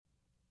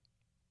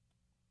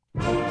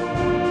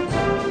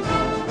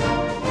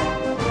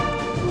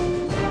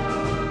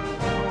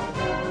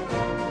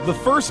the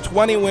first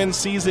 20-win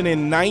season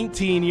in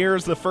 19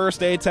 years, the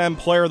first A-10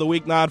 Player of the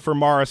Week nod for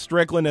Mara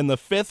Strickland, and the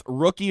fifth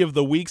Rookie of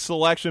the Week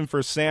selection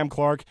for Sam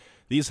Clark.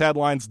 These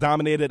headlines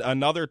dominated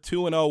another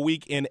 2-0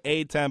 week in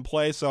A-10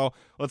 play, so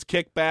let's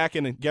kick back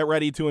and get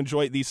ready to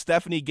enjoy the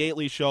Stephanie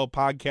Gately Show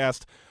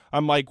podcast.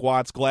 I'm Mike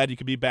Watts. Glad you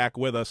could be back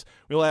with us.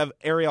 We'll have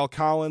Ariel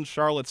Collins,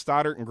 Charlotte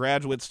Stoddart, and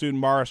graduate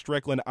student Mara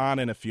Strickland on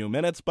in a few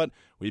minutes, but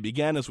we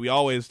begin, as we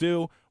always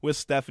do, with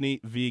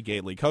Stephanie V.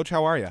 Gately. Coach,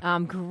 how are you?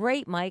 I'm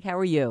great, Mike. How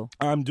are you?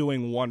 I'm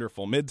doing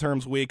wonderful.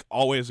 Midterms week,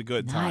 always a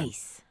good time.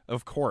 Nice.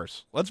 Of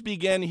course. Let's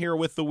begin here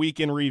with the week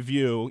in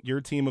review.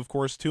 Your team, of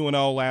course,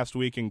 2-0 last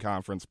week in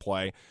conference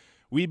play.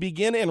 We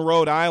begin in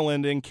Rhode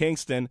Island in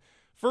Kingston.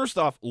 First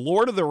off,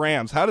 Lord of the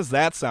Rams. How does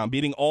that sound,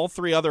 beating all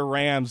three other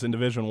Rams in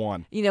Division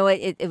I? You know,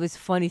 it was a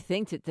funny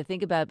thing to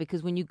think about,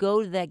 because when you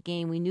go to that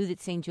game, we knew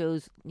that St.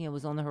 Joe's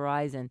was on the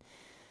horizon.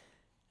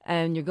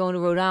 And you're going to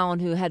Rhode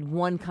Island, who had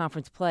one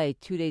conference play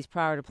 2 days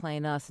prior to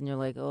playing us, and you're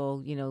like,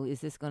 oh,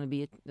 is this going to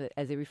be,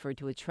 as they referred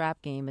to, a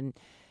trap game? And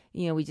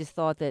we just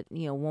thought that,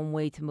 one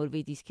way to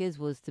motivate these kids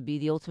was to be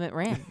the ultimate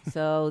Ram.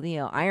 So,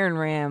 Iron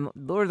Ram,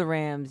 Lord of the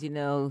Rams, you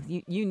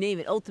name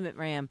it, Ultimate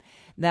Ram.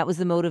 That was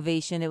the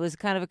motivation. It was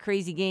kind of a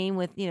crazy game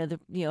with,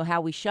 how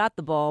we shot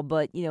the ball,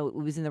 but, it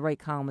was in the right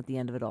column at the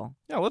end of it all.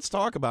 Yeah, let's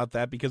talk about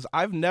that, because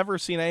I've never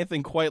seen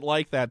anything quite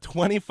like that.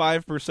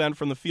 25%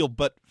 from the field,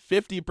 but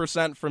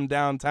 50% from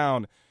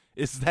downtown.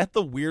 Is that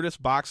the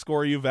weirdest box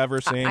score you've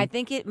ever seen? I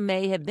think it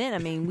may have been. I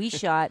mean, we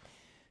shot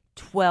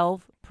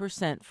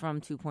 12%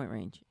 from two-point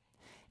range.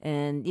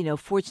 And,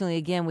 fortunately,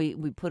 again, we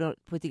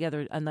put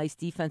together a nice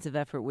defensive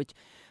effort, which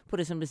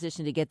put us in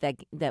position to get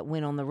that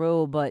win on the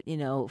road. But,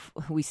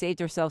 we saved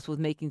ourselves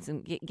with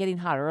getting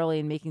hot early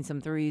and making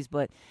some threes.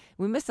 But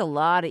we missed a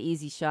lot of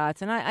easy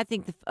shots. And I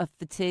think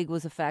fatigue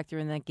was a factor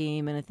in that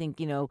game. And I think,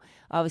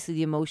 obviously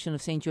the emotion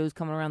of St. Joe's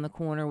coming around the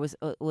corner was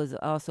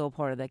also a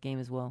part of that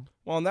game as well.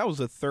 Well, and that was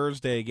a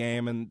Thursday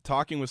game. And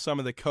talking with some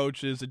of the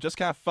coaches, it just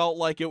kind of felt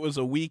like it was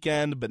a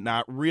weekend, but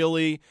not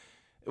really.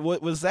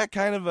 Was that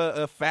kind of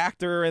a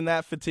factor in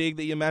that fatigue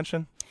that you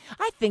mentioned?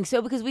 I think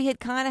so, because we had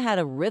kind of had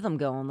a rhythm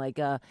going. Like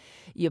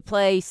you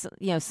play,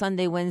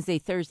 Sunday, Wednesday,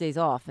 Thursdays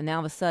off, and now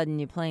all of a sudden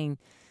you're playing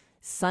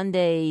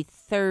Sunday,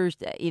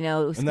 Thursday. It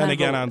was and then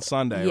again on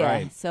Sunday, yeah,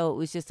 right? So it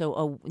was just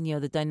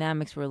the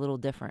dynamics were a little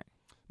different.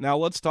 Now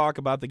let's talk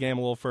about the game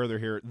a little further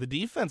here. The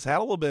defense had a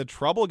little bit of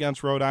trouble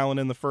against Rhode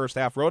Island in the first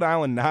half. Rhode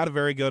Island not a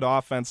very good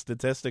offense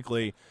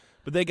statistically,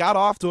 but they got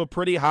off to a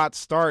pretty hot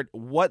start.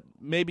 What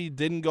maybe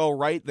didn't go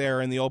right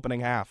there in the opening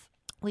half?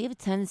 We have a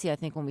tendency, I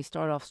think, when we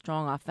start off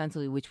strong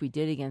offensively, which we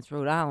did against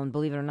Rhode Island,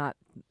 believe it or not,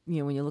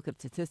 when you look at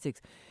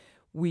statistics,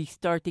 we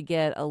start to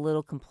get a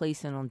little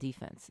complacent on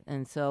defense.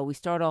 And so we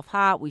start off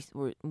hot,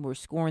 we're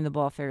scoring the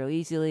ball fairly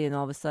easily, and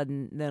all of a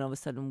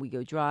sudden we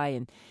go dry,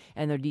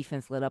 and their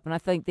defense lit up. And I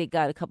think they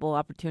got a couple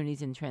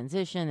opportunities in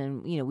transition,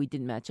 and, we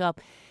didn't match up.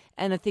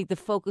 And I think the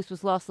focus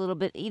was lost a little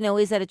bit.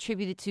 Is that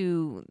attributed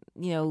to,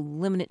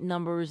 limited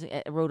numbers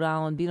at Rhode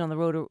Island, being on the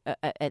road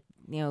at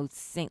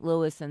St.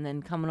 Louis, and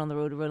then coming on the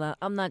road to Rhode Island?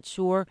 I'm not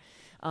sure.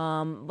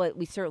 But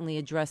we certainly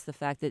addressed the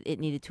fact that it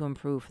needed to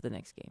improve for the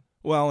next game.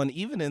 Well, and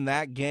even in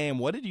that game,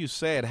 what did you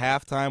say at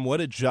halftime?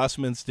 What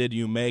adjustments did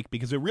you make?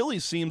 Because it really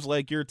seems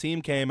like your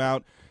team came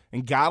out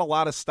and got a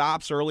lot of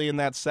stops early in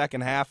that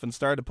second half and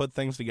started to put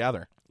things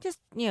together. Just,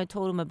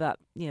 told them about,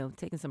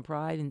 taking some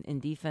pride in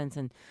defense,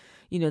 and,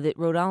 that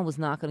Rhode Island was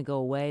not going to go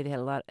away. They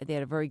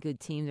had a very good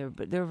team there,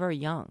 but they're very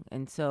young.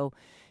 And so,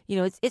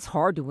 it's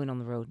hard to win on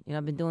the road.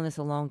 I've been doing this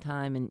a long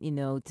time, and,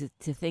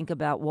 to think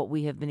about what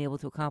we have been able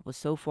to accomplish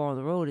so far on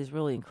the road is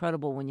really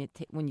incredible when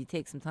you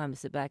take some time to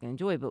sit back and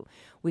enjoy. But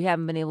we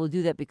haven't been able to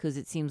do that because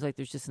it seems like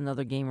there's just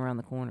another game around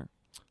the corner.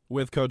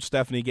 With Coach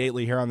Stephanie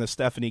Gately here on the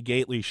Stephanie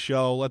Gately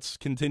Show. Let's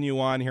continue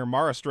on here.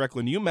 Mara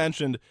Strickland, you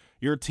mentioned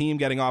your team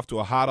getting off to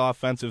a hot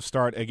offensive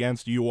start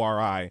against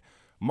URI.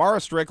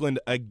 Mara Strickland,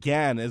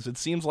 again, as it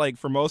seems like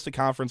for most of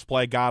conference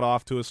play, got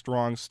off to a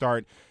strong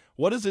start.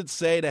 What does it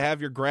say to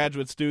have your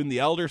graduate student, the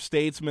elder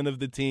statesman of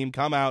the team,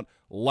 come out,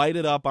 light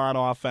it up on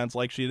offense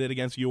like she did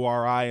against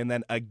URI and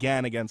then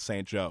again against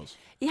St. Joe's?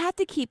 You have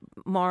to keep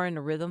Mara in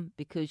a rhythm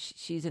because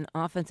she's an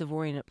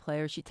offensive-oriented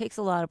player. She takes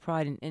a lot of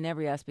pride in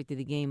every aspect of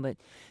the game, but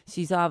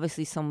she's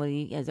obviously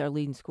somebody, as our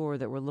leading scorer,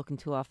 that we're looking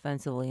to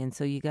offensively, and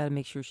so you got to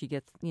make sure she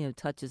gets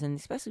touches, and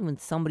especially when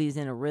somebody's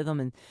in a rhythm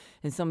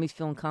and somebody's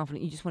feeling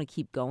confident, you just want to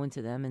keep going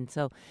to them, and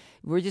so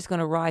we're just going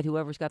to ride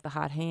whoever's got the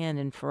hot hand,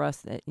 and for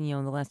us, in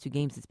the last two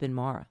games, it's been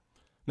Mara.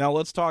 Now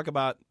let's talk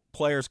about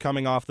players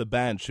coming off the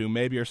bench who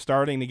maybe are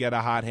starting to get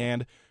a hot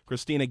hand.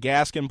 Christina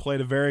Gaskin played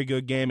a very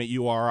good game at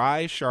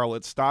URI.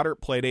 Charlotte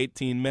Stoddart played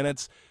 18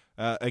 minutes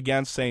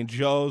against St.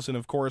 Joe's. And,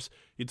 of course,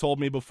 you told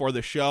me before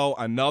the show,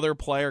 another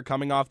player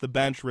coming off the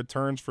bench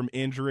returns from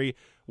injury.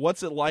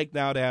 What's it like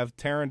now to have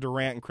Taryn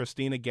Durant and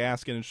Christina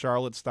Gaskin and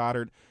Charlotte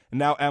Stoddart, and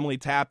now Emily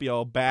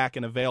Tapio back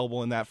and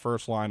available in that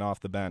first line off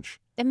the bench?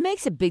 It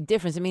makes a big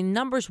difference. I mean,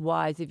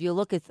 numbers-wise, if you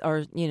look at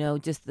our,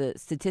 just the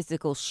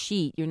statistical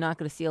sheet, you're not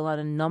going to see a lot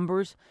of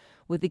numbers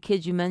with the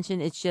kids you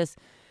mentioned. It's just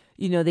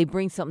they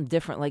bring something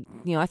different. Like,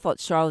 I thought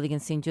Charlotte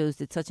against St. Joe's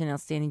did such an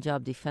outstanding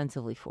job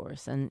defensively for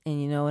us. And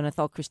I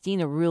thought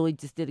Christina really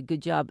just did a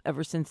good job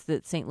ever since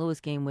the St. Louis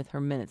game with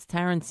her minutes.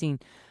 Taryn's seen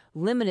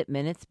limited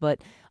minutes,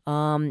 but,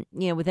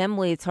 with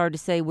Emily, it's hard to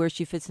say where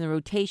she fits in the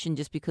rotation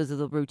just because of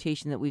the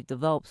rotation that we've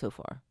developed so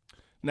far.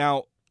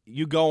 Now,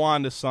 you go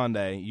on to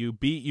Sunday, you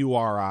beat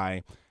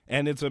URI,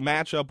 and it's a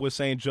matchup with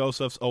St.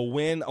 Joseph's. A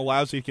win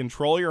allows you to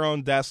control your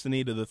own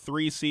destiny to the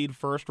 3-seed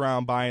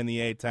first-round bye in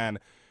the A-10.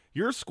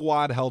 Your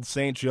squad held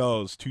St.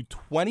 Joe's to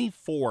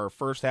 24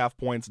 first-half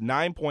points,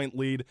 9-point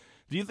lead.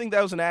 Do you think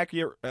that was an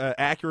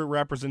accurate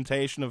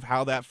representation of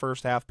how that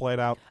first half played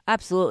out?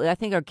 Absolutely. I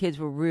think our kids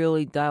were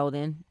really dialed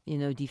in,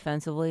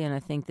 defensively, and I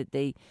think that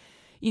they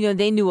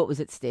knew what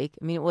was at stake.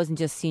 I mean, it wasn't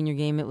just senior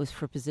game. It was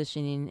for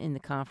positioning in the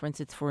conference.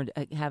 It's for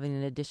having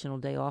an additional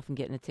day off and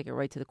getting a ticket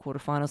right to the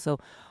quarterfinals. So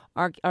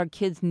our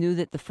kids knew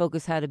that the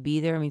focus had to be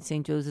there. I mean,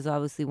 St. Joe's is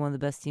obviously one of the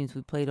best teams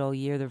we played all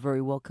year. They're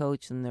very well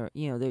coached, and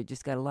they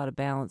just got a lot of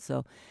balance.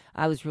 So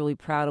I was really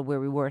proud of where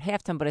we were at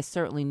halftime, but I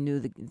certainly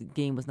knew the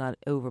game was not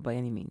over by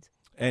any means.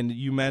 And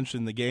you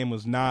mentioned the game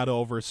was not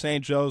over.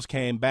 St. Joe's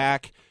came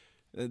back,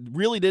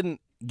 really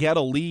didn't get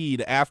a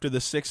lead after the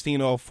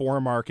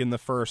 16:04 mark in the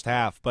first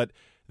half, but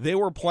they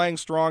were playing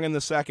strong in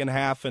the second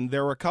half, and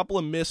there were a couple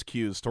of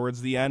miscues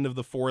towards the end of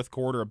the fourth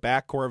quarter, a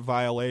backcourt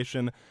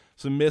violation,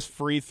 some missed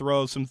free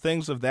throws, some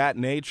things of that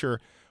nature.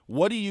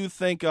 What do you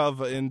think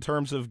of in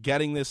terms of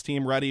getting this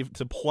team ready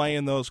to play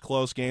in those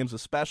close games,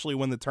 especially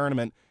when the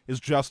tournament is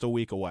just a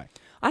week away?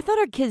 I thought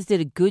our kids did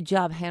a good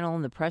job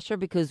handling the pressure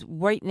because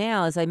right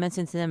now, as I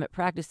mentioned to them at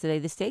practice today,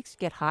 the stakes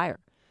get higher.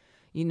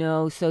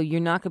 So you're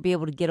not going to be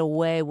able to get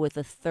away with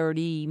a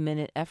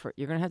 30-minute effort.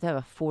 You're going to have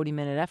a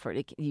 40-minute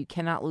effort. You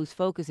cannot lose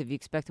focus if you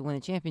expect to win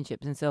the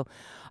championships. And so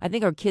I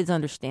think our kids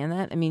understand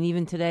that. I mean,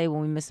 even today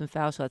when we missed some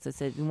foul shots, I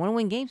said, if we want to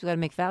win games, we got to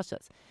make foul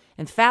shots.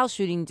 And foul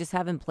shooting, just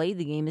having played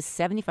the game, is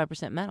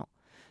 75% mental.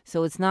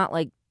 So it's not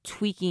like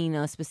tweaking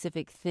a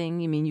specific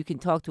thing. I mean, you can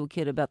talk to a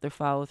kid about their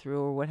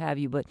follow-through or what have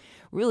you, but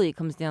really it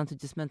comes down to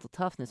just mental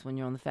toughness when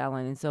you're on the foul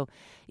line. And so,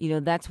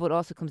 that's what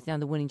also comes down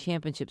to winning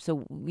championships.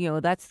 So,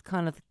 that's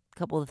kind of a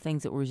couple of the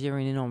things that we're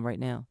zeroing in on right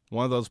now.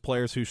 One of those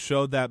players who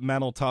showed that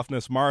mental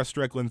toughness, Mara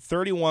Strickland,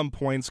 31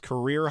 points,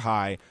 career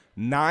high,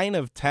 9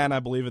 of 10, I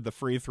believe, at the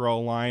free throw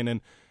line.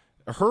 And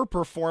her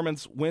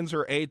performance wins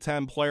her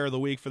A-10 Player of the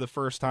Week for the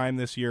first time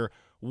this year.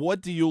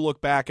 What do you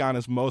look back on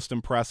as most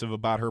impressive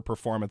about her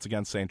performance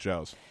against St.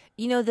 Joe's?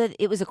 That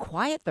it was a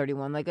quiet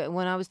 31. Like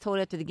when I was told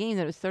after the game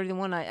that it was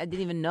 31, I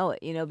didn't even know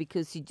it,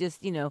 because she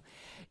just,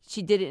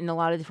 she did it in a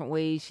lot of different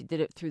ways. She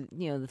did it through,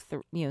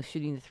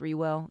 shooting the three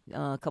well,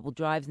 a couple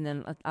drives, and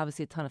then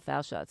obviously a ton of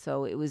foul shots.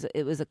 So it was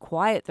a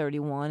quiet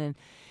 31.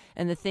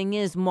 And the thing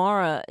is,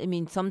 Mara, I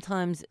mean,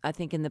 sometimes I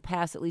think in the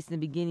past, at least in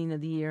the beginning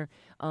of the year,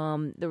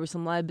 there were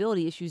some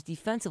liability issues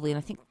defensively. And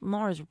I think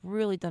Mara's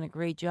really done a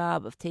great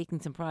job of taking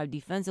some pride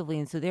defensively.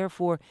 And so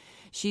therefore,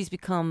 she's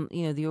become,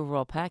 the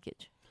overall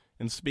package.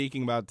 And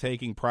speaking about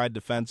taking pride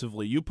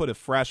defensively, you put a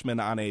freshman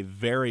on a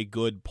very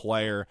good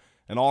player,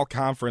 an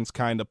all-conference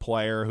kind of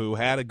player who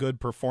had a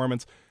good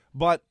performance.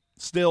 But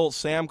still,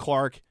 Sam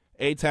Clark,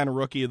 A-10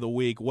 Rookie of the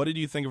Week. What did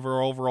you think of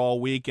her overall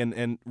week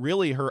and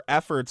really her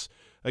efforts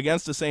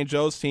against the St.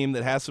 Joe's team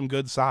that has some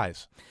good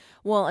size?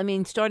 Well, I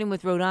mean, starting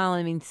with Rhode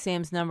Island,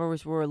 Sam's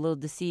numbers were a little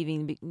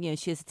deceiving.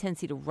 She has a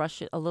tendency to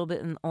rush it a little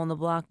bit on the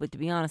block, but to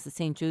be honest, the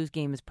St. Joe's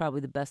game is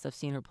probably the best I've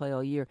seen her play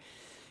all year.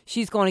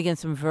 She's going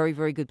against some very,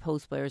 very good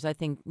post players. I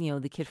think,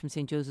 the kid from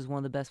St. Joe's is one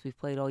of the best we've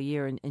played all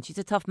year, and she's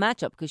a tough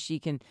matchup because she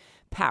can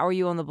power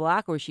you on the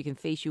block, or she can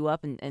face you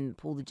up and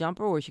pull the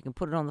jumper, or she can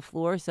put it on the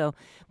floor.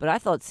 But I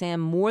thought Sam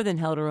more than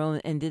held her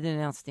own and did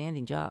an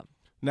outstanding job.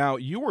 Now,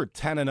 you were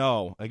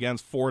 10-0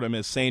 against Fordham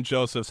as St.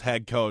 Joseph's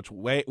head coach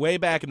way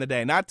back in the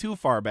day. Not too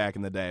far back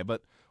in the day,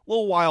 but a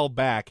little while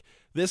back.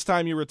 This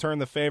time you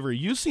returned the favor.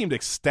 You seemed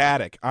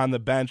ecstatic on the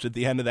bench at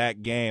the end of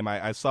that game.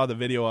 I saw the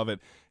video of it.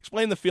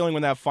 Explain the feeling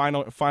when that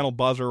final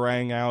buzzer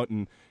rang out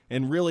and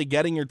really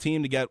getting your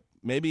team to get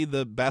maybe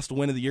the best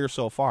win of the year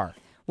so far.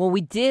 Well,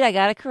 we did. I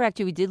got to correct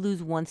you. We did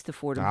lose once to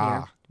Fordham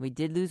here. We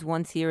did lose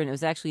once here, and it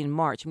was actually in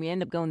March. And we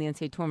ended up going to the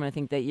NCAA tournament, I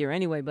think, that year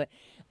anyway. But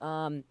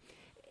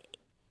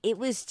it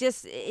was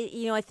just,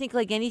 I think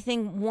like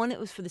anything, one, it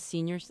was for the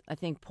seniors. I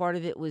think part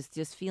of it was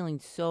just feeling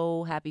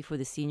so happy for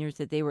the seniors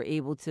that they were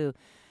able to,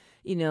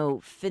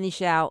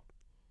 finish out,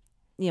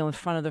 in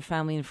front of their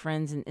family and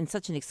friends in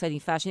such an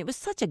exciting fashion. It was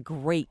such a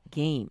great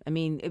game. I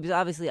mean, it was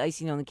obviously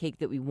icing on the cake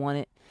that we won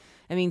it.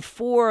 I mean,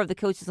 4 of the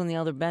coaches on the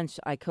other bench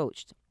I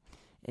coached.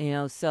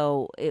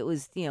 So it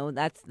was,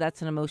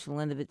 that's an emotional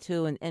end of it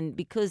too. And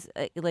because,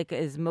 like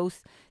as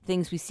most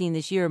things we've seen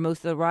this year, most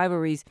of the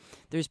rivalries,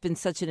 there's been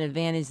such an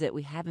advantage that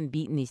we haven't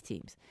beaten these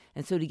teams.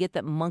 And so to get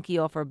that monkey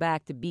off our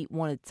back to beat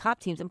one of the top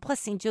teams, and plus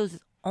St. Joe's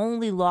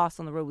only loss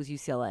on the road was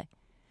UCLA.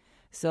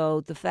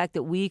 So the fact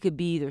that we could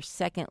be their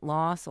second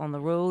loss on the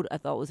road, I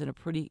thought was a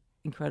pretty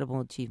incredible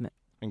achievement.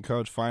 And,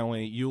 Coach,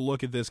 finally, you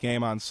look at this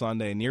game on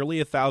Sunday, nearly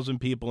 1,000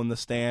 people in the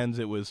stands.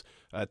 It was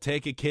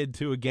take a kid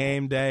to a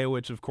game day,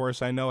 which, of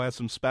course, I know has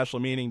some special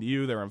meaning to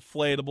you. There are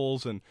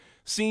inflatables and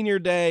senior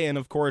day, and,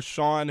 of course,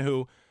 Sean,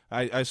 who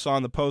I saw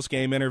in the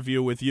post-game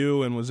interview with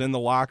you and was in the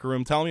locker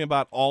room. Tell me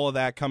about all of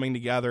that coming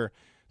together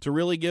to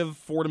really give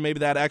Fordham maybe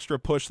that extra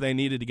push they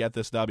needed to get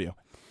this W.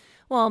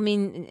 Well, I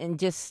mean, and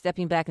just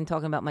stepping back and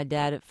talking about my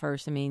dad at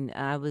first, I mean,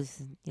 I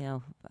was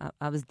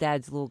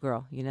Dad's little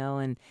girl,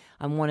 and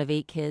I'm one of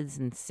 8 kids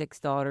and 6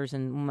 daughters.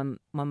 And when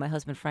my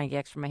husband Frank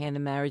asked for my hand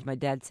in marriage, my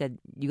dad said,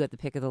 "You got the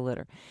pick of the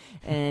litter."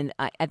 And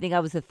I think I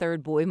was the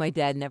third boy my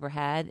dad never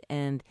had.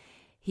 And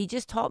he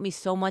just taught me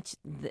so much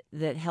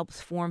that helps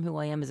form who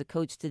I am as a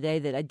coach today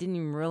that I didn't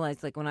even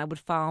realize. Like when I would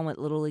follow him at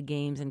Little League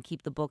games and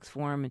keep the books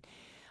for him, and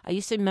I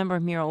used to remember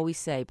him here always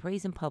say,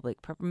 praise in public,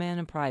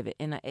 reprimand in private.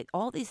 And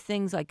all these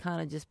things I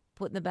kind of just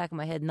put in the back of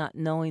my head, not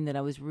knowing that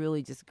I was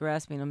really just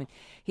grasping. I mean,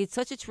 he had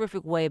such a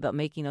terrific way about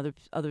making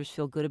others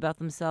feel good about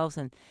themselves,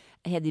 and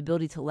he had the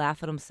ability to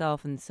laugh at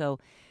himself. And so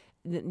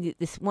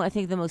I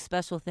think the most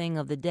special thing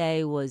of the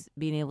day was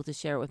being able to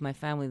share it with my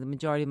family. The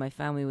majority of my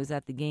family was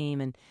at the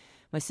game, and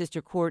my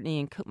sister Courtney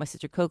and my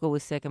sister Coco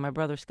was sick, and my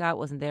brother Scott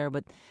wasn't there,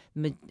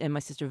 and my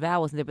sister Val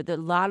wasn't there. But a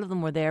lot of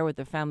them were there with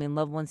their family and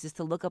loved ones, just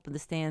to look up in the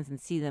stands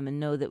and see them and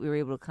know that we were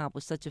able to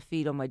accomplish such a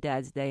feat on my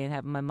dad's day, and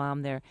having my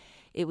mom there,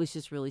 it was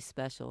just really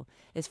special.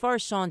 As far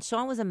as Sean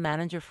was a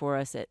manager for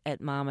us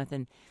at Monmouth,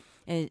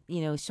 and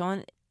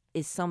Sean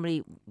is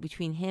somebody,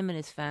 between him and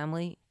his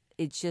family,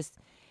 it's just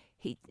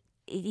he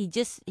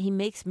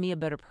makes me a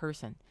better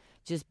person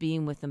just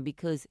being with him,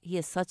 because he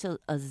has such a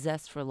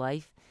zest for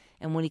life.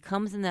 And when he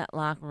comes in that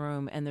locker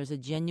room and there's a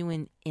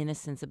genuine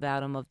innocence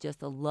about him, of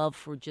just a love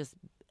for just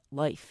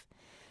life,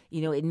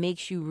 it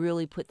makes you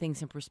really put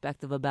things in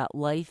perspective about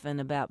life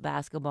and about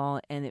basketball,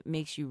 and it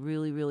makes you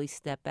really, really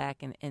step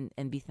back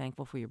and be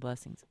thankful for your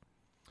blessings.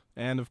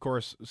 And, of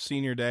course,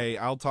 senior day,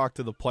 I'll talk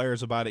to the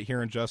players about it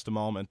here in just a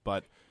moment,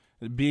 but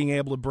being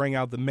able to bring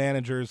out the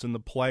managers and the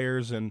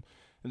players, and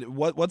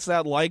what's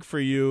that like for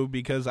you?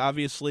 Because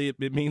obviously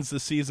it means the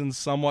season's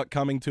somewhat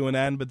coming to an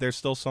end, but there's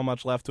still so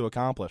much left to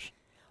accomplish.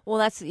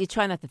 Well, you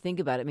try not to think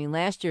about it. I mean,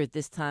 last year at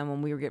this time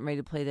when we were getting ready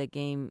to play that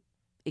game,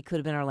 it could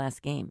have been our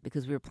last game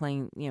because we were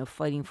playing,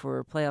 fighting for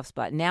a playoff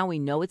spot. Now we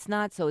know it's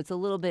not, so it's a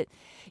little bit,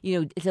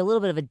 it's a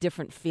little bit of a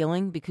different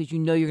feeling, because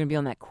you're going to be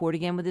on that court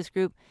again with this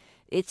group.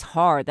 It's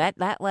hard.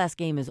 That last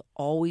game is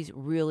always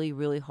really,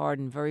 really hard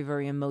and very,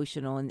 very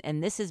emotional.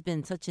 And this has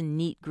been such a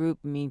neat group.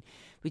 I mean,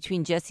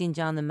 between Jesse and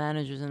John, the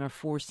managers, and our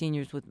 4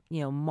 seniors with,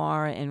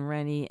 Mara and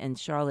Rennie and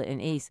Charlotte and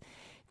Ace,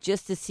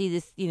 just to see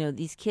this,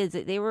 these kids,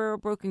 they were a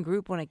broken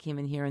group when I came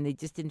in here, and they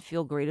just didn't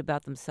feel great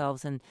about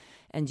themselves. And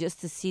just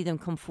to see them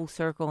come full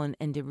circle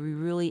and to be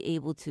really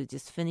able to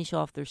just finish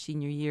off their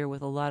senior year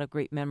with a lot of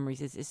great memories,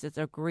 it's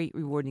a great,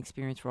 rewarding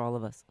experience for all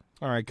of us.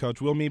 All right,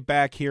 Coach, we'll meet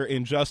back here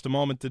in just a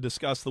moment to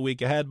discuss the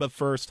week ahead. But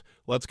first,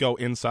 let's go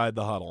inside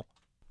the huddle.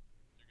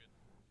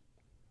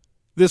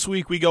 This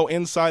week, we go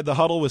inside the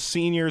huddle with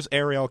seniors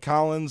Ariel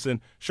Collins and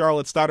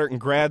Charlotte Stoddard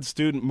and grad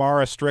student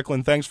Mara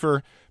Strickland. Thanks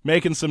for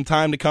making some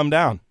time to come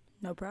down.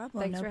 No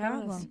problem. Thanks for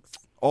having us.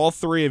 All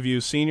 3 of you,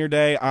 senior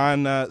day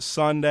on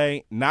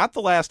Sunday, not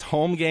the last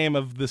home game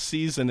of the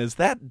season. Is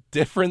that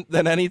different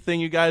than anything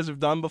you guys have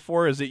done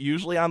before? Is it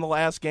usually on the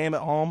last game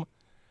at home?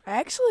 I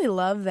actually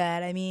love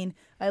that. I mean,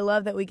 I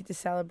love that we get to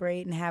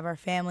celebrate and have our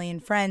family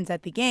and friends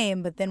at the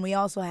game, but then we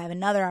also have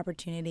another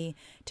opportunity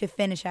to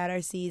finish out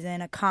our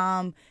season, a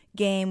calm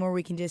game where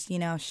we can just,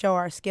 show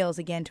our skills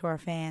again to our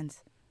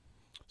fans.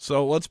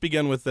 So let's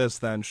begin with this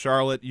then.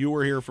 Charlotte, you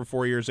were here for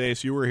 4 years.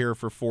 Ace, you were here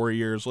for 4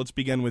 years. Let's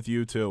begin with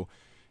you two.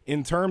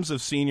 In terms of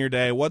senior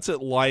day, what's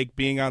it like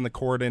being on the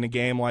court in a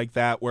game like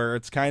that where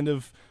it's kind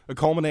of a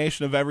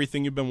culmination of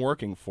everything you've been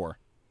working for?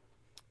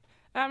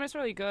 It's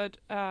really good.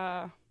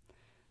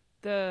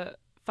 The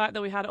fact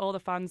that we had all the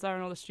fans there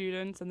and all the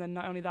students, and then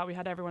not only that, we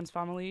had everyone's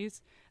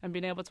families, and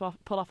being able to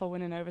pull off a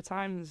win in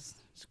overtime is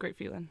a great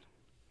feeling.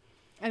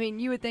 I mean,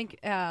 you would think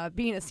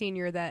being a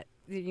senior that,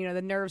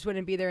 the nerves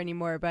wouldn't be there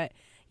anymore, but,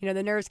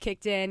 the nerves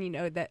kicked in,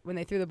 that when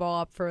they threw the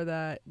ball up for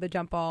the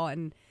jump ball,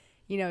 and,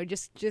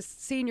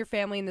 just seeing your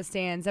family in the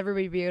stands,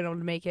 everybody being able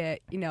to make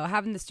it,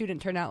 having the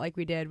student turn out like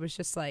we did was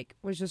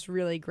just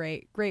really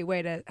great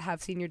way to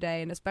have senior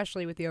day, and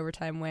especially with the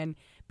overtime win,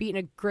 beating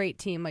a great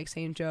team like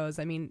St. Joe's.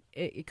 I mean,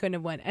 it couldn't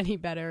have went any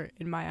better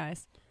in my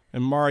eyes.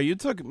 And Mara, you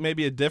took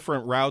maybe a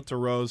different route to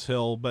Rose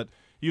Hill, but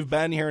you've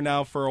been here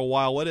now for a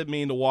while. What did it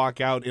mean to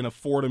walk out in a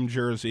Fordham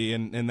jersey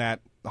in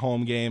that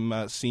home game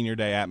senior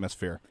day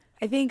atmosphere?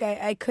 I think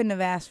I couldn't have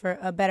asked for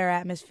a better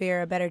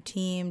atmosphere, a better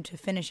team to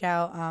finish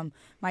out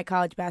my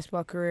college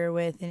basketball career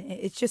with, and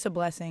it's just a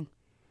blessing.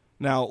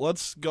 Now,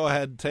 let's go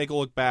ahead and take a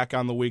look back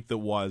on the week that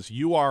was.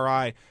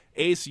 URI,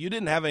 Ace, you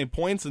didn't have any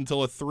points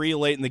until a 3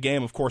 late in the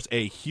game. Of course,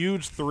 a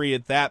huge 3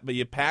 at that, but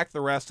you packed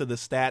the rest of the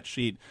stat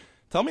sheet.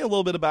 Tell me a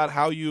little bit about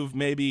how you've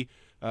maybe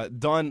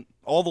done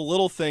all the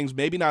little things,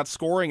 maybe not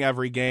scoring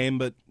every game,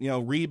 but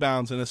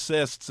rebounds and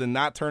assists and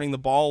not turning the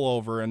ball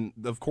over, and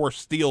of course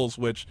steals,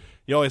 which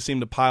you always seem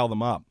to pile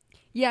them up.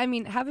 Yeah, I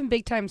mean, having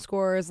big-time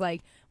scorers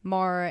like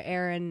Mara,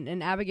 Aaron,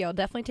 and Abigail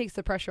definitely takes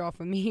the pressure off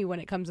of me when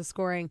it comes to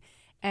scoring.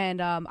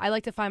 And I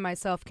like to find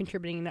myself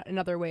contributing in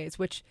other ways,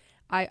 which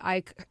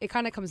it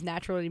kind of comes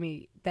naturally to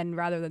me then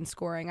rather than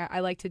scoring. I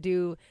like to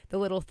do the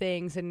little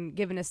things and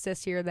give an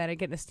assist here, then I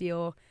get a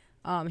steal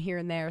here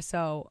and there.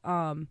 So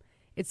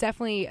it's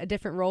definitely a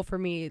different role for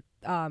me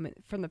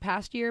from the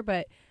past year,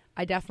 but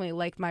I definitely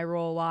like my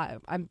role a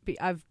lot.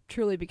 I've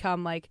truly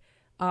become like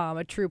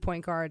a true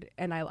point guard,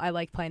 and I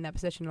like playing that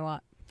position a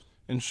lot.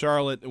 And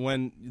Charlotte,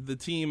 when the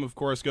team, of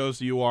course, goes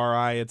to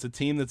URI, it's a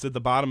team that's at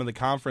the bottom of the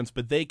conference,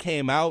 but they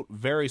came out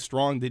very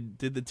strong. Did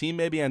the team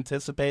maybe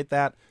anticipate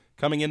that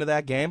coming into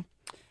that game?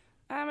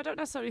 I don't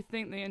necessarily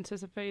think they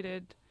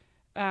anticipated.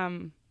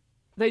 I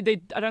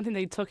don't think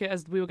they took it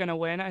as we were going to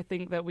win. I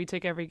think that we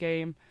take every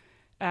game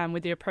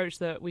with the approach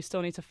that we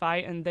still need to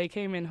fight, and they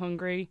came in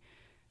hungry.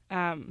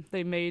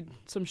 They made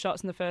some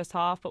shots in the first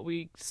half, but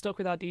we stuck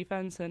with our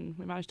defense, and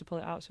we managed to pull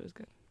it out, so it was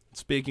good.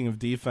 Speaking of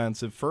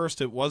defense, at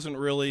first it wasn't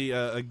really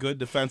a good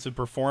defensive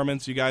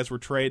performance. You guys were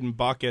trading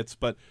buckets,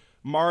 but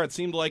Mara, it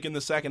seemed like in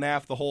the second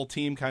half the whole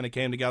team kind of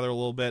came together a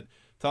little bit.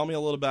 Tell me a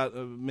little about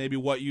maybe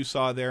what you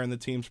saw there in the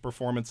team's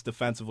performance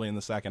defensively in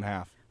the second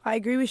half. I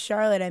agree with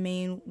Charlotte. I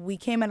mean, we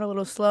came out a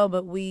little slow,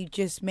 but we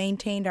just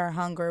maintained our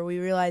hunger. We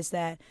realized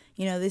that,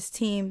 this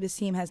team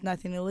has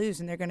nothing to lose,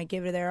 and they're going to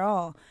give it their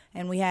all.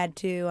 And we had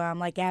to,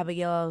 like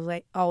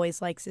Abigail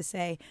always likes to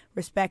say,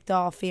 respect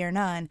all, fear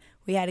none.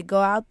 We had to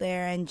go out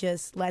there and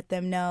just let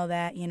them know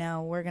that,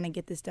 we're going to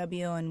get this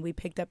W, and we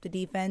picked up the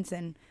defense,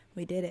 and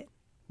we did it.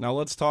 Now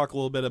let's talk a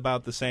little bit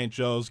about the St.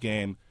 Joe's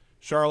game.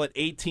 Charlotte,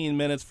 18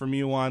 minutes from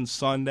you on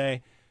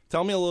Sunday.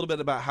 Tell me a little bit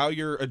about how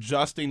you're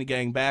adjusting to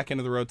getting back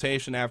into the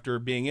rotation after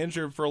being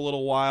injured for a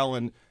little while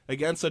and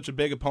against such a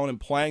big opponent,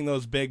 playing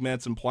those big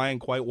minutes and playing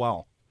quite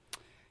well.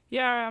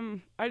 Yeah,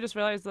 I just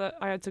realized that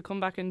I had to come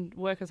back and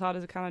work as hard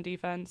as I can on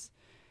defense,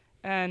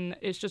 and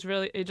it just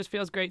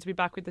feels great to be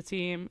back with the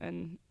team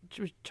and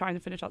trying to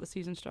finish out the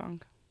season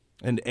strong.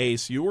 And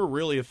Ace, you were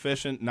really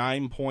efficient,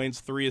 9 points,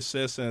 3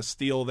 assists, and a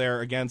steal there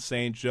against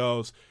St.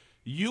 Joe's.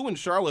 You and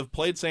Charlotte have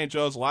played St.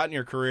 Joe's a lot in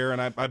your career,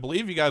 and I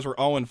believe you guys were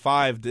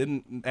 0-5,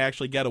 didn't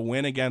actually get a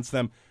win against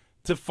them.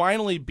 To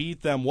finally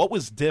beat them, what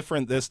was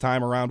different this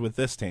time around with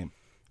this team?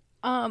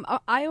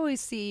 I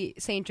always see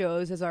St.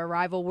 Joe's as our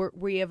rival.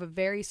 We have a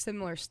very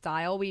similar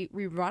style. We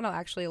run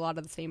actually a lot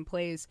of the same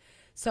plays.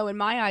 So in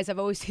my eyes, I've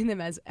always seen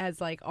them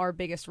as like our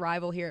biggest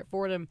rival here at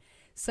Fordham.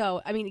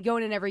 So, I mean,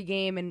 going in every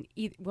game, and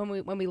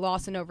when we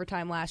lost in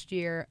overtime last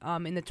year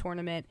in the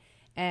tournament,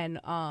 and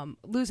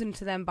losing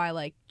to them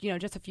by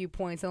just a few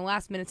points in the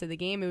last minutes of the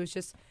game, it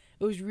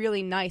was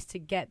really nice to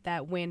get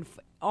that win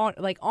on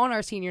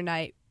our senior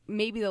night,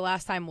 maybe the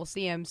last time we'll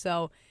see him.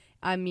 So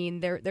I mean,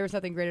 there was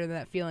nothing greater than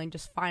that feeling,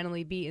 just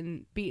finally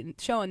beating,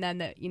 showing them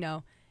that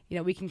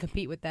we can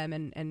compete with them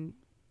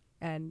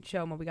and show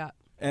them what we got.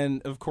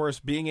 And, of course,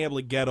 being able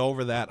to get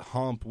over that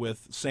hump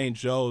with St.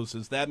 Joe's,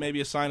 is that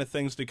maybe a sign of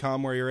things to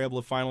come where you're able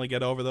to finally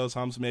get over those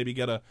humps, maybe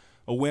get a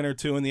win or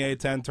two in the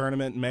A-10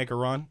 tournament and make a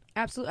run?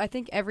 Absolutely. I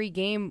think every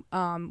game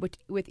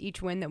with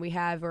each win that we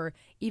have, or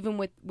even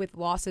with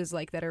losses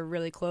that are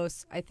really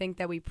close, I think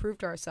that we proved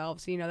to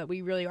ourselves, that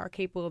we really are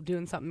capable of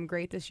doing something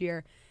great this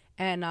year.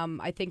 And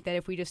I think that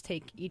if we just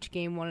take each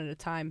game one at a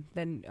time,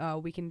 then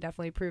we can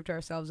definitely prove to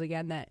ourselves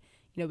again that,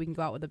 we can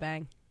go out with a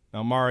bang.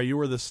 Now, Mara, you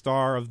were the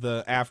star of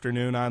the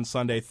afternoon on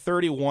Sunday,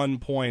 31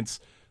 points.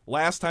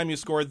 Last time you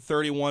scored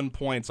 31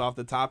 points off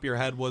the top of your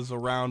head was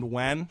around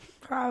when?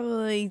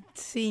 Probably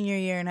senior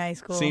year in high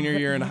school. Senior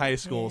year in high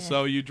school. Yeah.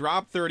 So you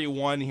dropped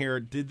 31 here.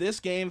 Did this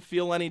game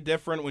feel any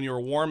different when you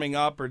were warming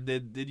up, or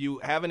did you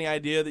have any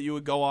idea that you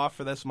would go off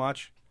for this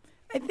much?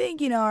 I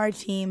think, our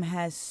team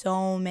has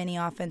so many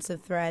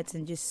offensive threats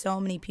and just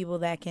so many people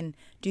that can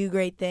do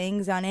great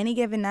things. On any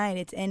given night,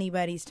 it's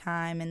anybody's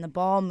time, and the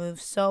ball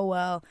moves so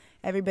well.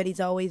 Everybody's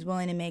always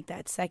willing to make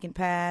that second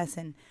pass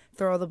and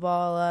throw the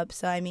ball up.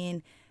 So, I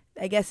mean,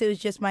 I guess it was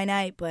just my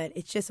night, but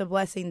it's just a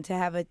blessing to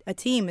have a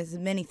team as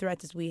many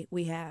threats as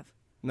we have.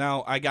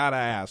 Now, I got to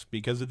ask,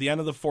 because at the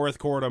end of the fourth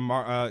quarter,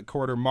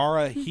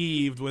 Mara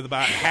heaved with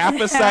about half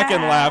a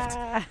second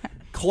left.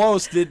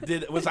 Close.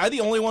 Was I the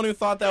only one who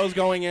thought that was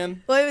going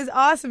in? Well, it was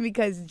awesome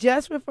because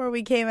just before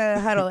we came out of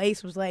the huddle,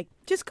 Ace was like,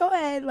 just go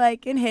ahead,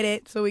 and hit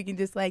it so we can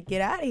just,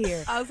 get out of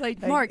here. I was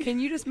like, Mark, can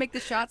you just make the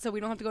shot so we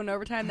don't have to go in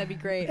overtime? That'd be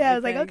great. Yeah, I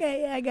was like,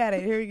 okay, yeah, I got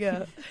it. Here we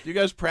go. Do you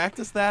guys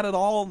practice that at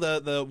all?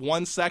 The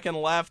 1 second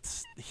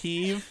left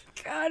heave?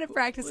 Gotta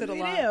practice it a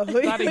lot.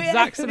 That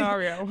exact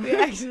scenario. We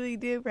actually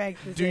do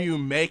practice Do it. you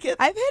make it?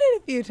 I've hit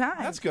it a few times.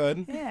 That's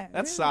good. Yeah.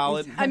 That's really.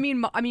 solid. I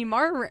mean,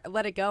 Mara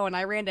let it go, and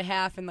I ran to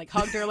half and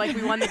hugged her like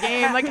we won the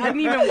game. I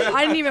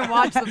didn't even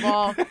watch the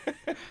ball.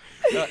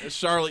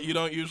 Charlotte, you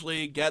don't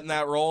usually get in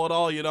that role at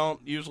all? You don't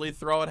usually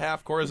throw at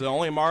half court? Is it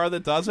only Mara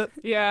that does it?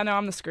 Yeah, no,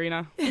 I'm the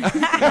screener.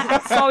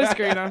 Solid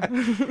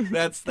screener.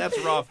 That's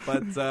rough,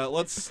 but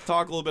let's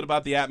talk a little bit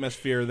about the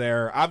atmosphere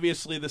there.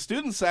 Obviously, the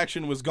student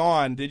section was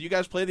gone. Did you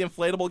guys play the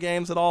inflatable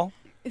games at all?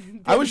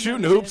 I was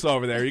shooting hoops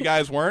over there. You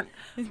guys weren't?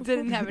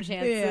 Didn't have a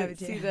chance Yeah, to but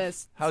see yeah.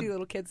 this. How- See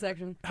little kids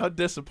section. How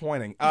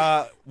disappointing.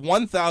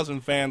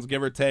 1,000 fans,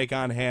 give or take,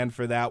 on hand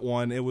for that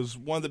one. It was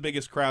one of the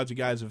biggest crowds you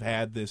guys have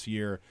had this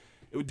year.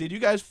 Did you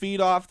guys feed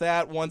off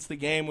that once the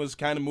game was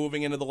kind of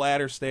moving into the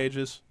latter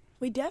stages?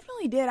 We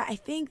definitely did. I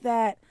think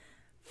that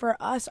for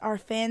us, our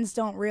fans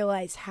don't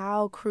realize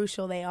how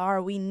crucial they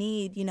are. We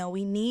need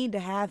to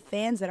have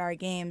fans at our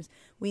games.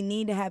 We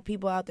need to have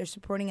people out there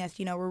supporting us.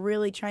 We're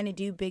really trying to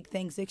do big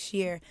things this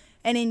year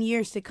and in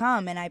years to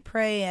come. And I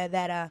pray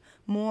that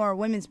more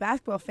women's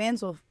basketball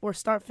fans will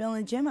start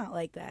filling the gym out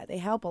like that. They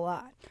help a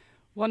lot.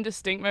 One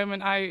distinct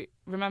moment I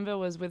remember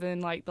was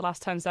within like the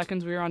last 10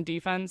 seconds we were on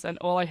defense, and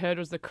all I heard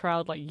was the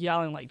crowd like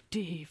yelling like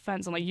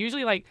defense, and like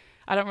usually like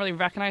I don't really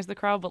recognize the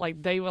crowd, but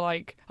like they were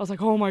like, I was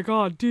like, oh my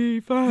god,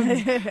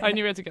 defense. I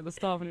knew we had to get the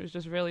stuff, and it was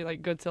just really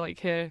like good to like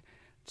hear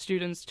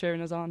students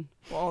cheering us on.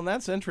 Well, and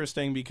that's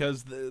interesting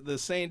because the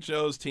St.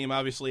 Joe's team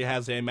obviously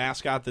has a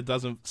mascot that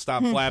doesn't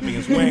stop flapping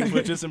his wings,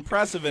 which is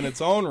impressive in its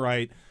own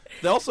right.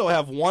 They also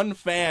have one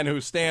fan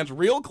who stands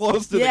real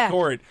close to the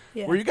court.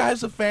 Yeah. Were you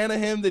guys a fan of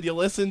him? Did you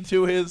listen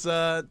to his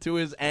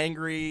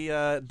angry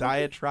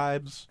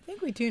diatribes? I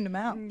think we tuned them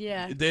out.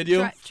 Yeah. Did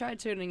you? Tried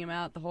tuning him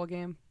out the whole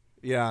game.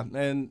 Yeah,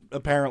 and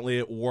apparently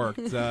it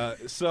worked.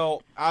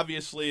 So,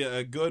 obviously,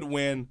 a good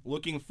win.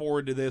 Looking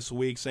forward to this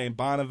week. St.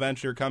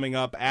 Bonaventure coming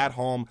up at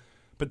home.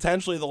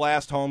 Potentially the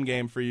last home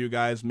game for you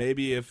guys.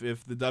 Maybe if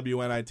the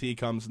WNIT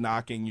comes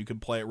knocking, you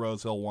could play at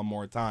Rose Hill one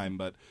more time.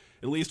 But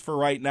at least for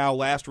right now,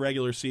 last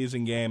regular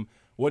season game.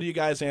 What do you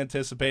guys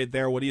anticipate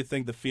there? What do you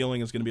think the feeling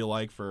is going to be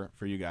like for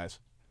you guys?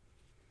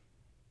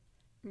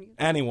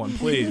 Anyone,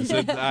 please.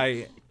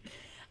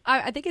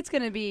 I think it's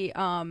going to be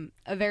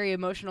a very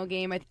emotional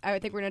game. I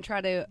think we're going to try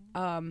to,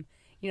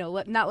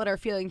 not let our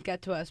feelings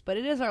get to us. But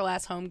it is our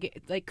last home game.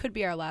 Like, could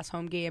be our last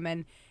home game.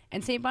 And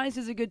St. Bonnie's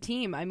is a good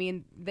team. I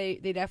mean, they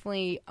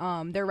definitely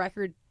their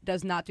record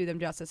does not do them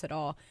justice at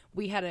all.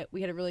 We had a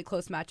really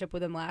close matchup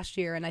with them last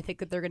year, and I think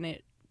that they're going to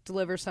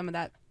deliver some of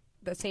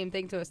the same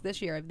thing to us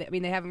this year. I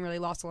mean, they haven't really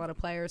lost a lot of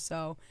players,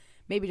 so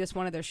maybe just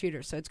one of their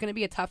shooters. So it's going to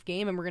be a tough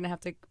game, and we're going to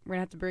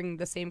have to bring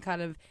the same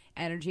kind of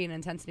energy and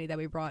intensity that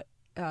we brought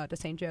to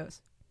St.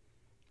 Joe's.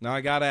 Now,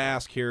 I got to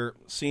ask here,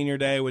 Senior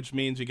Day, which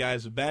means you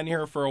guys have been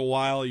here for a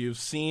while. You've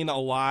seen a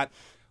lot.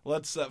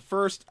 Let's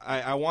first,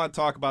 I want to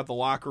talk about the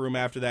locker room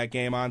after that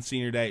game on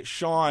Senior Day.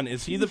 Sean,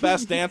 is he the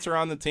best dancer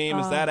on the team?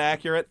 Is that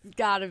accurate?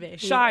 Gotta be.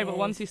 Shy, but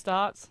once he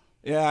starts.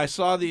 Yeah, I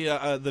saw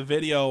the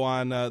video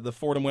on the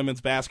Fordham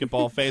women's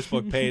basketball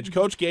Facebook page.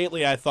 Coach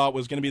Gately, I thought,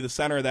 was going to be the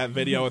center of that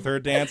video with her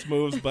dance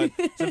moves, but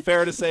is it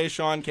fair to say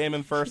Sean came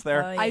in first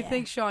there? Oh, yeah. I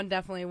think Sean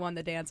definitely won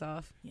the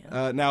dance-off.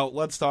 Now,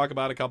 let's talk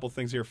about a couple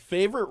things here.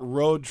 Favorite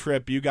road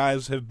trip you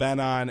guys have been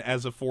on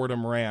as a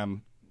Fordham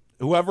Ram?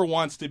 Whoever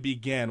wants to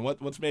begin,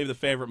 what's maybe the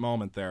favorite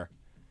moment there?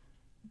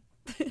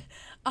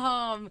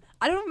 I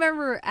don't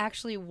remember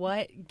actually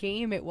what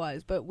game it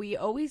was, but we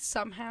always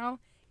somehow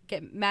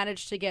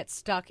managed to get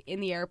stuck in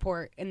the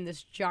airport in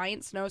this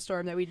giant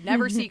snowstorm that we'd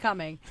never see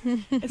coming.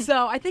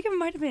 So I think it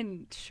might have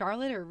been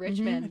Charlotte or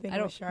Richmond. I think I it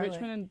don't. was Charlotte.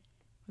 Richmond and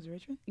Was it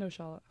Richmond? no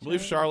Charlotte. I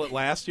believe Charlotte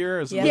last year.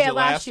 Was Yeah. it Yeah,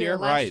 last year?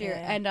 Last Right. year.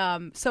 Yeah.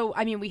 And so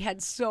I mean, we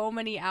had so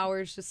many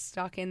hours just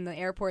stuck in the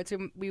airport.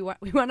 So we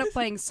wound up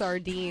playing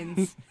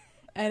sardines,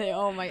 and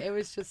it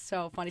was just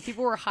so funny.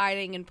 People were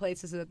hiding in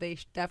places that they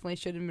definitely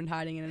shouldn't have been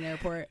hiding in an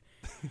airport.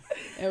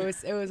 It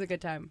was a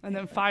good time. And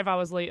then 5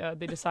 hours later,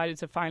 they decided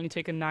to finally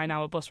take a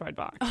 9-hour bus ride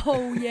back.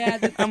 Oh yeah,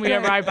 that's And we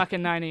right. arrived back at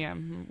 9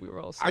 a.m. We were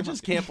all so I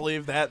just happy. can't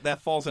believe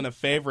that falls in a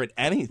favorite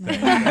anything.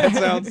 That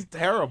sounds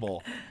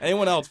terrible.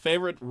 Anyone else,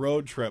 favorite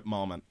road trip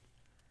moment?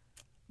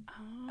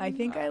 I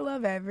think I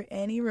love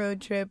any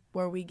road trip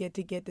where we get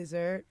to get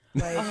dessert,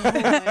 like Oh,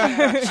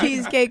 my God.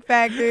 Cheesecake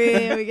Factory,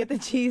 and we get the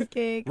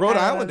cheesecake. Rhode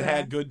I love Island that.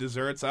 had good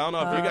desserts. I don't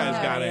know if you guys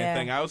yeah, got yeah.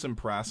 anything. I was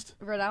impressed.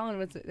 Rhode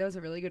Island was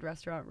a really good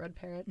restaurant. Red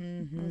Parrot.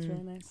 That was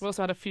really nice. We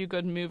also had a few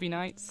good movie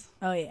nights.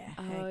 Oh yeah.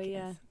 Oh, Heck yeah.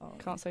 yes. Oh,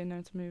 Can't say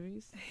no to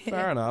movies.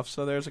 Fair enough.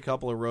 So there's a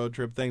couple of road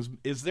trip things.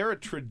 Is there a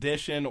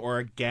tradition or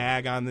a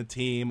gag on the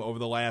team over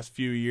the last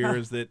few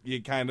years that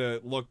you kind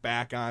of look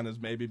back on as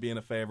maybe being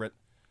a favorite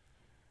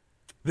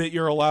that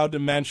you're allowed to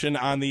mention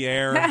on the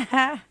air?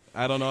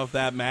 I don't know if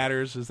that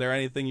matters. Is there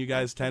anything you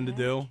guys tend to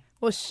do?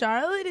 Well,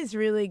 Charlotte is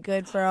really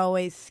good for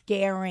always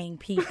scaring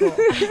people.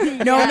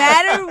 No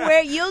matter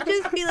where, you'll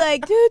just be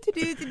like, do,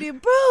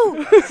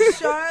 boom!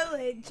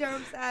 Charlotte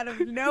jumps out of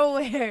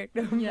nowhere,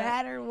 no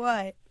matter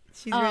what.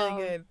 She's really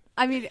good.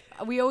 I mean,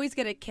 we always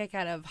get a kick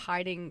out of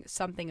hiding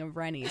something of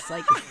Rennie's.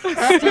 Like,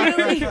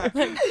 stealing,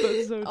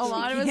 a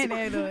lot of us, Can't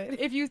handle it.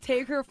 if you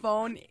take her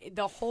phone,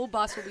 the whole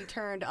bus will be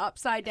turned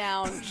upside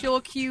down. She'll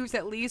accuse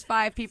at least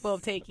 5 people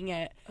of taking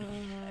it.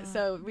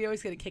 So we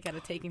always get a kick out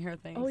of taking her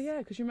things. Oh, yeah,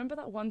 because you remember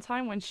that one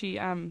time when she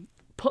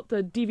put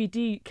the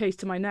DVD case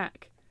to my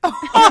neck?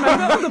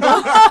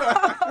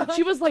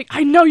 She was like,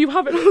 I know you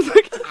have it. I was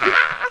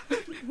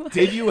like,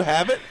 Did you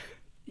have it?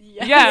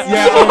 yeah.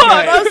 Yeah,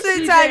 okay. Most of the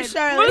She time, did.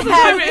 Charlotte Most of the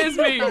time has it is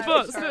me,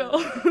 but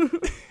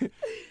still.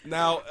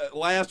 Now,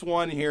 last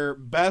one here.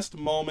 Best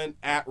moment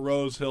at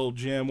Rose Hill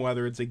Gym,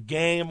 whether it's a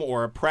game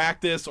or a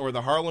practice or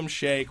the Harlem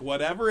Shake,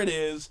 whatever it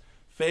is.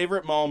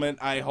 Favorite moment.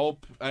 I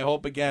hope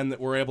again that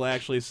we're able to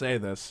actually say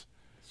this.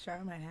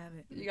 Char might have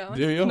it. You going?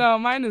 Do you? No,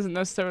 mine isn't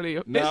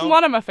necessarily. No? It's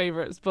one of my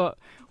favorites, but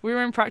we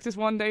were in practice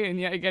one day, and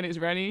yet again, it's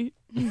Rennie.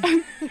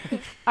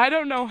 I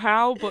don't know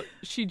how, but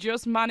she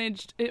just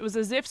managed. It was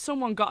as if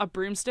someone got a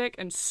broomstick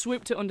and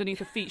swooped it underneath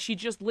her feet. She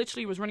just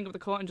literally was running up the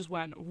court and just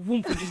went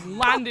whoomp and just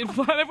landed.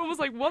 And everyone was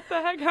like, "What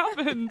the heck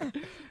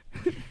happened?"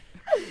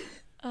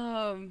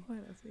 What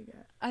else we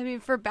got? I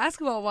mean, for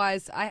basketball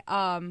wise,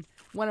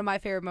 one of my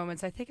favorite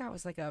moments. I think I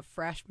was like a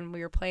freshman.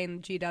 We were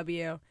playing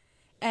GW,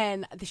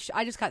 and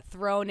I just got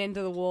thrown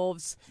into the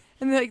Wolves,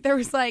 and like it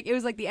was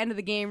like the end of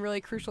the game,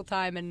 really crucial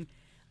time, and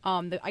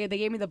they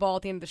gave me the ball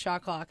at the end of the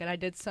shot clock, and I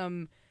did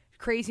some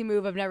crazy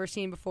move I've never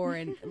seen before,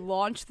 and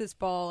launched this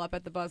ball up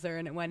at the buzzer,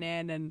 and it went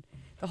in, and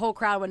the whole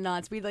crowd went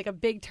nuts. We had like a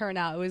big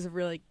turnout. It was a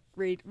really,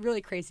 really,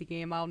 really crazy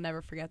game. I'll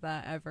never forget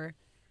that ever.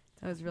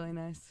 That was really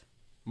nice.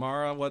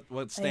 Mara,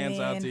 what stands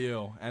out to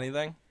you?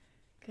 Anything?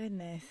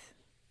 Goodness.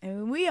 I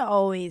mean, we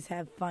always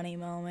have funny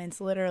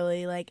moments.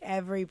 Literally, like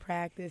every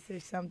practice,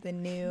 there's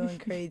something new and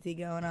crazy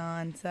going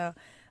on. So,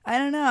 I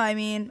don't know. I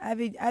mean,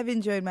 I've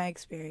enjoyed my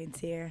experience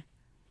here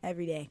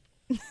every day.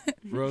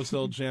 Rose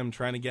Hill Gym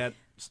trying to get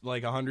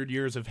like 100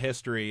 years of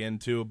history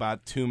into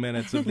about 2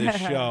 minutes of this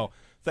show.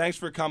 Thanks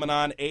for coming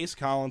on, Ace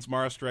Collins,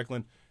 Mara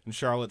Strickland, and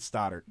Charlotte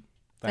Stoddard.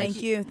 Thanks.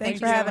 Thank you.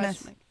 Thanks for so having much,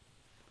 us. Mike.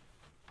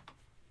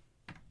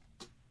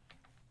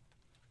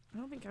 I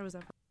don't think I was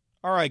ever.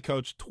 All right,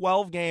 Coach,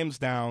 12 games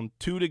down,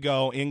 2 to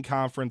go in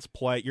conference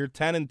play. You're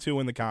 10-2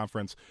 in the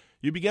conference.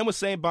 You begin with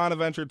St.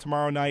 Bonaventure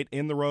tomorrow night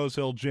in the Rose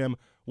Hill Gym.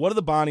 What do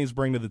the Bonnies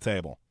bring to the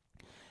table?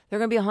 They're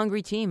going to be a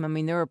hungry team. I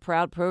mean, they're a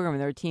proud program.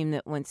 They're a team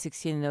that went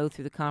 16-0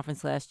 through the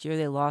conference last year.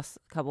 They lost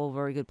a couple of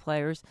very good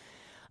players.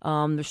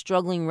 They're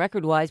struggling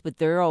record-wise, but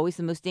they're always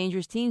the most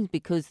dangerous teams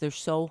because they're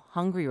so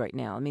hungry right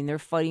now. I mean, they're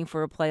fighting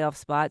for a playoff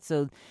spot,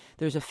 so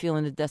there's a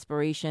feeling of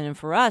desperation. And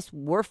for us,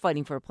 we're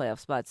fighting for a playoff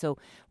spot. So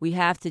we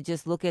have to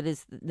just look at it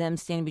as them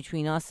standing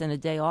between us and a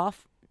day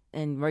off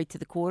and right to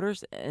the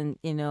quarters and,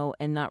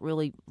 and not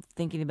really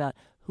thinking about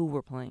who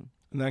we're playing.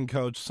 And then,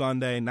 Coach,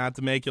 Sunday, not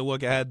to make you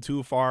look ahead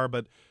too far,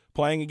 but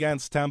playing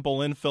against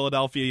Temple in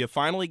Philadelphia, you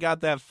finally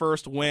got that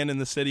first win in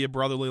the city of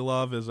brotherly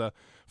love as a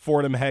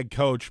Fordham head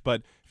coach.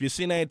 But have you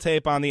seen any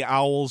tape on the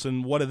Owls,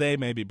 and what do they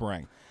maybe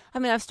bring? I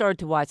mean, I've started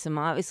to watch them.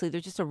 Obviously,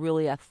 they're just a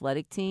really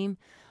athletic team.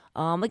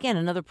 Again,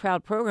 another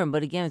proud program,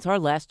 but again, it's our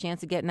last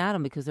chance of getting at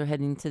them because they're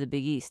heading to the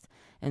Big East.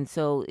 And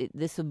so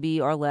this will be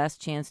our last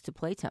chance to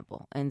play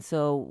Temple. And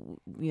so,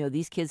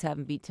 these kids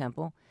haven't beat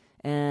Temple.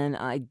 And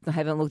I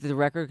haven't looked at the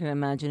record. I can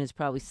imagine it's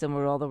probably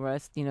similar to all the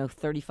rest,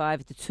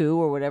 35-2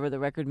 or whatever the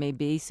record may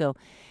be. So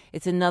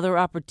it's another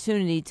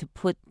opportunity to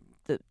put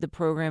the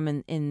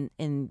program in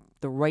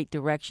the right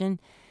direction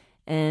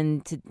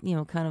and to,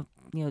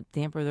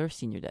 damper their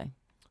senior day.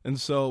 And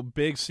so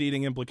big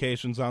seeding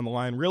implications on the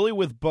line. Really,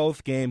 with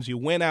both games, you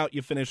win out,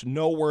 you finish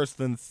no worse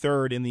than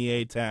third in the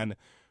A-10.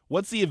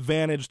 What's the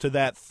advantage to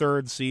that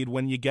third seed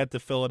when you get to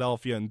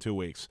Philadelphia in 2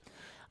 weeks?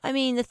 I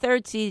mean, the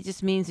third seed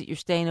just means that you're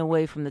staying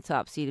away from the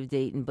top seed of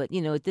Dayton. But,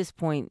 at this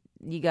point,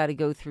 you got to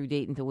go through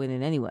Dayton to win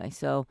it anyway.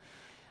 So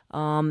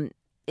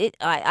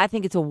I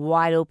think it's a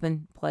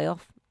wide-open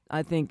playoff.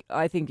 I think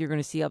you're going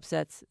to see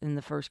upsets in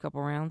the first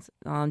couple rounds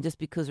just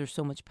because there's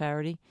so much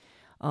parity.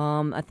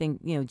 I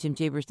think, Jim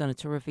Jaber's done a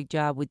terrific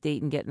job with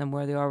Dayton getting them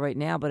where they are right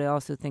now, but I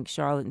also think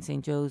Charlotte and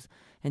St. Joe's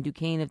and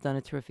Duquesne have done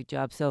a terrific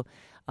job. So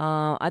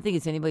I think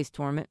it's anybody's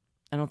tournament.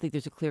 I don't think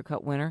there's a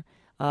clear-cut winner.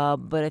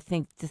 But I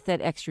think just that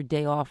extra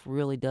day off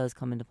really does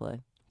come into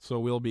play. So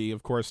we'll be,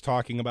 of course,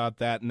 talking about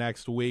that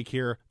next week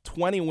here.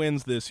 20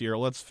 wins this year.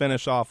 Let's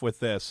finish off with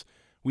this.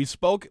 We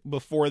spoke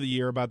before the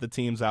year about the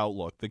team's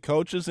outlook. The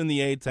coaches in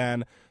the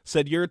A-10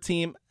 said your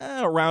team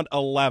around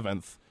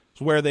 11th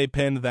is where they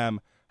pinned them.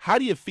 How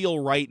do you feel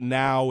right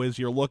now as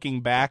you're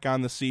looking back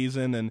on the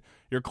season and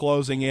you're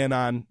closing in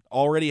on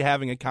already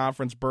having a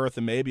conference berth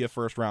and maybe a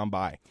first-round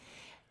bye?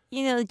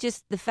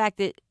 Just the fact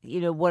that,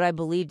 what I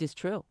believed is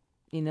true.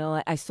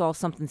 I saw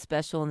something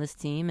special in this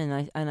team,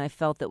 and I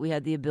felt that we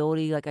had the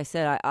ability. Like I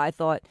said, I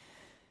thought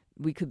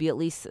we could be at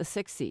least a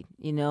 6 seed.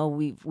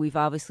 We've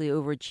obviously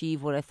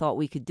overachieved what I thought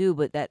we could do,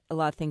 but that a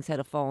lot of things had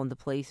to fall into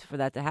place for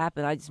that to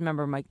happen. I just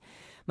remember my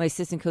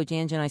assistant coach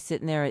Angie and I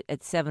sitting there at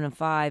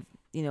 7-5.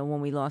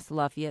 When we lost to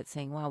Lafayette,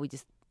 saying, "Wow,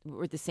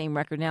 we're at the same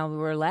record now we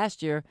were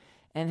last year."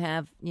 And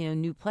have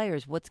new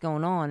players. What's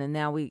going on? And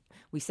now we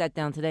sat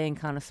down today and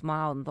kind of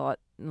smiled and thought,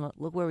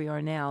 look where we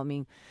are now. I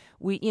mean,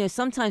 we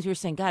sometimes we were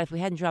saying, God, if we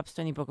hadn't dropped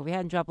Stony Brook, if we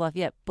hadn't dropped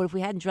Lafayette, but if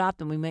we hadn't dropped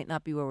them, we might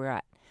not be where we're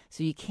at.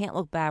 So you can't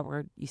look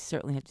backward. You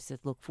certainly have to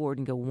just look forward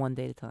and go one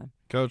day at a time.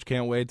 Coach,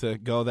 can't wait to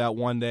go that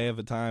one day at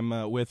a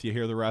time with you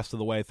here the rest of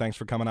the way. Thanks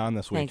for coming on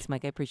this week. Thanks,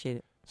 Mike. I appreciate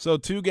it. So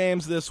 2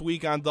 games this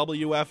week on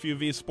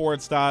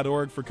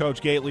WFUVSports.org for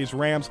Coach Gately's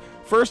Rams.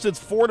 First, it's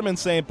Fordham and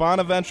St.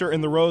 Bonaventure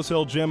in the Rose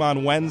Hill Gym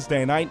on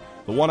Wednesday night.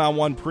 The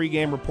one-on-one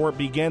pregame report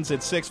begins at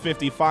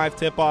 6:55.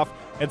 Tip-off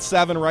at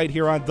 7 right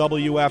here on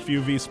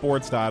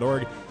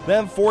WFUVSports.org.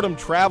 Then Fordham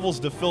travels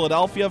to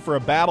Philadelphia for a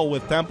battle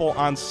with Temple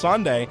on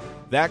Sunday.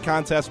 That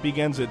contest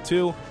begins at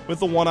 2 with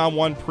the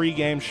one-on-one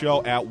pregame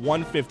show at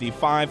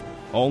 1:55,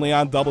 only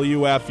on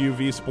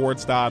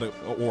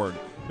WFUVSports.org.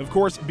 Of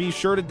course, be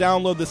sure to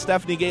download the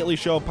Stephanie Gately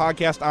Show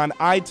podcast on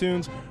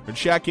iTunes or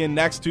check in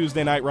next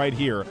Tuesday night right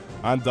here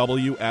on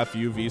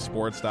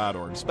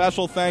WFUVSports.org.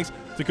 Special thanks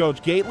to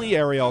Coach Gately,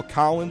 Ariel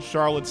Collins,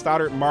 Charlotte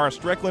Stoddard, and Mara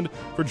Strickland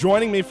for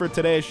joining me for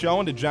today's show,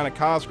 and to Jenna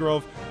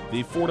Cosgrove,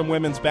 the Fordham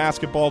Women's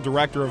Basketball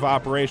Director of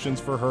Operations,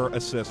 for her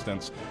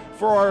assistance.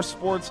 For our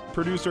sports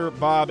producer,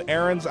 Bob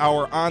Aarons,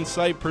 our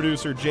on-site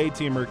producer,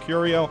 JT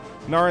Mercurio,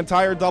 and our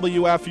entire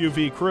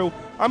WFUV crew,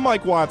 I'm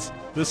Mike Watts.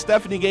 The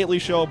Stephanie Gately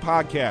Show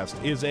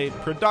podcast is a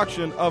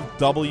production of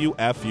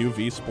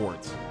WFUV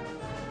Sports.